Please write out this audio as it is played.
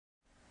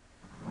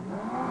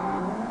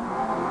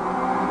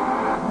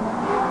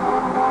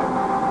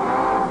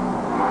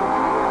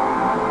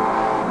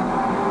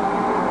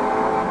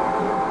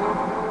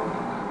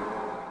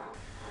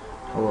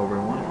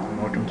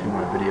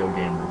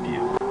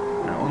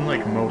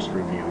Unlike most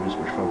reviews,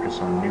 which focus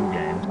on new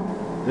games,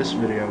 this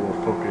video will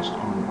focus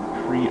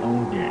on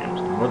pre-owned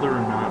games and whether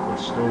or not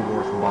it's still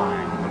worth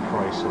buying when the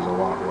price is a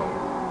lot lower.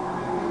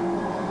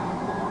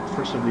 The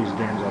first of these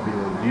games I'll be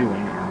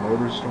reviewing are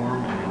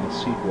MotorStorm and the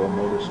sequel,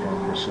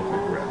 MotorStorm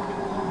Pacific Rift.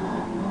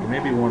 You may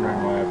be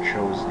wondering why I've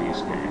chose these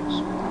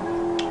games.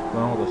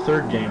 Well, the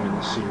third game in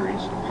the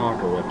series,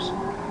 Apocalypse,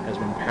 has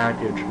been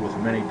packaged with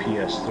many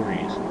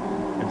PS3s,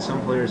 and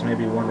some players may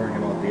be wondering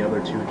about the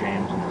other two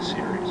games in the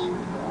series.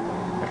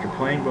 After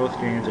playing both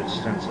games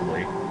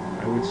extensively,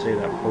 I would say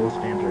that both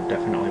games are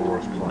definitely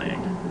worth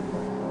playing.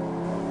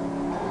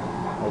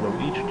 Although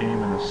each game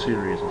in the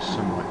series is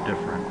somewhat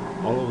different,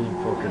 all of them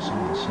focus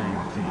on the same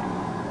theme,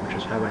 which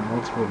is having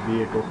multiple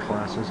vehicle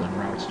classes and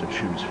routes to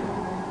choose from,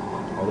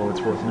 although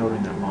it's worth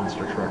noting that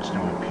monster trucks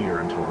don't appear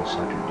until the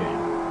second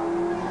game.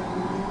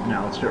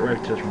 Now let's get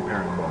right to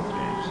comparing both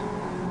games.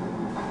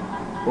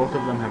 Both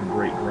of them have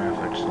great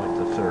graphics like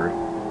the third,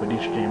 but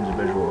each game's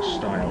visual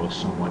style is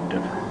somewhat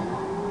different.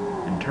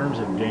 In terms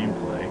of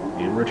gameplay,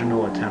 the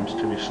original attempts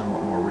to be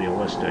somewhat more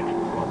realistic,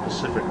 while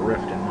Pacific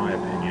Rift, in my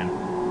opinion,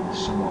 is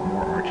somewhat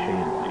more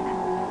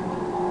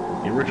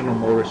arcade-like. The original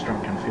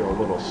MotorStorm can feel a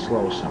little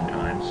slow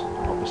sometimes,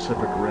 while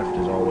Pacific Rift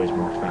is always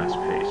more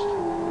fast-paced.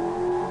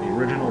 The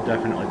original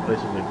definitely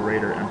places a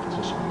greater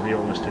emphasis on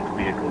realistic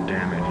vehicle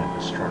damage and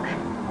destruction.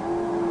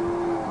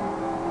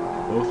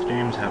 Both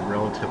games have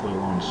relatively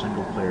long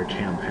single-player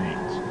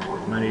campaigns,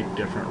 with many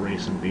different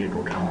race and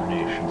vehicle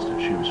combinations to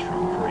choose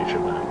from for each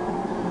event.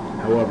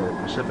 However,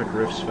 Pacific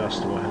Rift's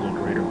festival has a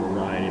greater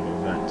variety of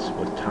events,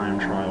 with time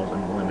trials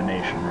and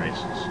elimination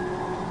races.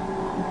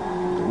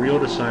 The real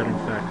deciding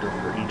factor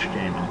for each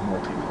game is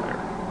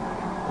multiplayer.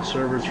 The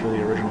servers for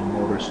the original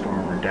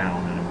MotorStorm are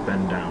down and have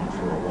been down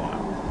for a while.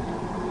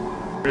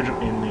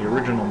 In the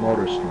original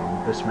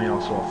MotorStorm, this may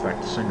also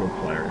affect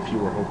single-player if you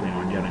were hoping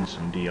on getting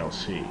some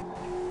DLC.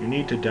 You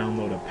need to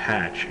download a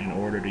patch in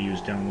order to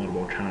use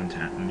downloadable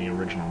content in the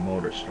original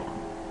MotorStorm.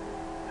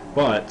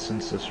 But,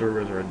 since the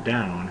servers are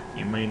down,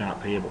 you may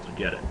not be able to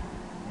get it.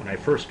 When I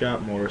first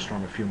got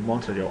MotorStorm a few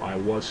months ago, I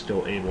was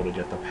still able to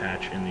get the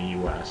patch in the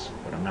US,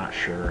 but I'm not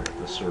sure if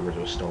the servers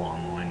are still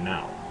online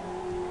now.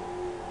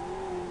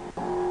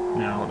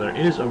 Now, there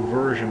is a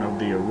version of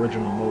the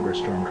original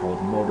MotorStorm called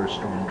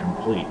MotorStorm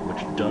Complete,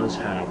 which does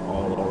have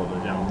all of the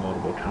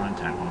downloadable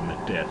content on the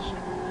disc.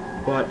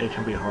 But it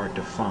can be hard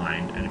to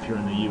find, and if you're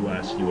in the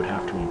US, you would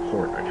have to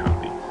import a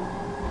copy.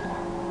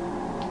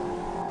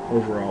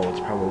 Overall, it's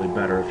probably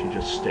better if you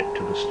just stick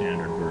to the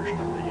standard version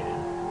of the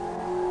game.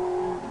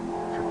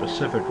 For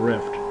Pacific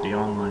Rift, the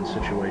online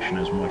situation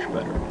is much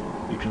better.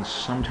 You can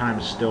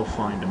sometimes still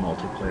find a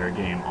multiplayer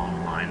game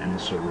online, and the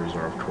servers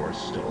are of course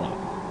still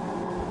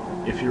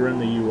up. If you're in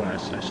the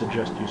US, I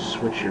suggest you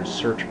switch your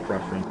search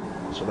preference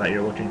so that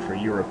you're looking for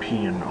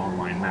European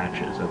online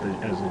matches,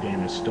 as the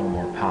game is still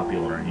more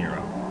popular in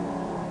Europe.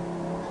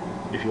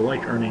 If you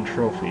like earning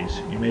trophies,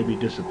 you may be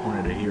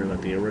disappointed to hear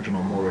that the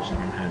original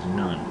MotorStorm has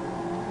none.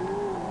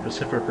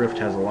 Pacific Rift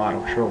has a lot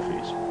of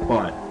trophies,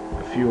 but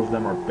a few of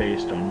them are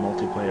based on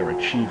multiplayer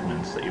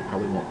achievements that you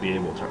probably won't be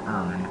able to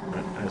earn,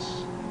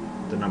 as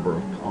the number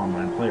of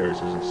online players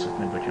is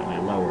significantly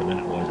lower than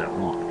it was at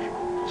launch,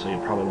 so you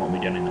probably won't be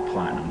getting the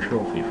Platinum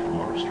Trophy for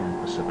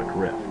MotorStorm Pacific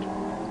Rift.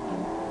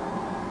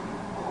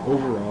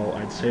 Overall,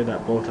 I'd say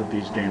that both of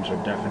these games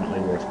are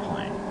definitely worth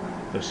playing.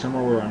 They're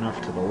similar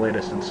enough to the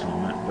latest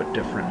installment, but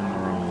different in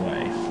their own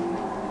way.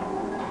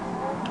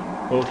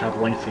 Both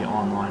have lengthy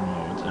online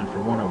modes, and for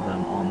one of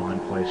them, online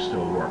play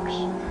still works.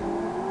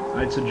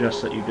 I'd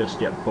suggest that you just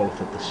get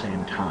both at the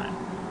same time,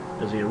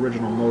 as the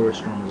original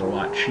MotorStorm is a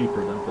lot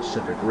cheaper than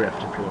Pacific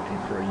Rift if you're looking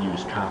for a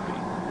used copy,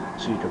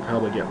 so you could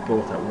probably get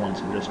both at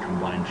once and just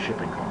combine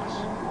shipping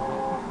costs.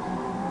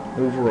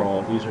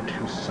 Overall, these are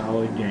two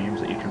solid games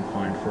that you can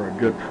find for a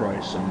good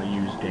price on the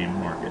used game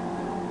market.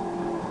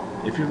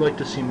 If you'd like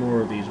to see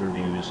more of these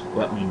reviews,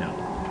 let me know,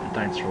 and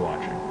thanks for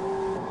watching.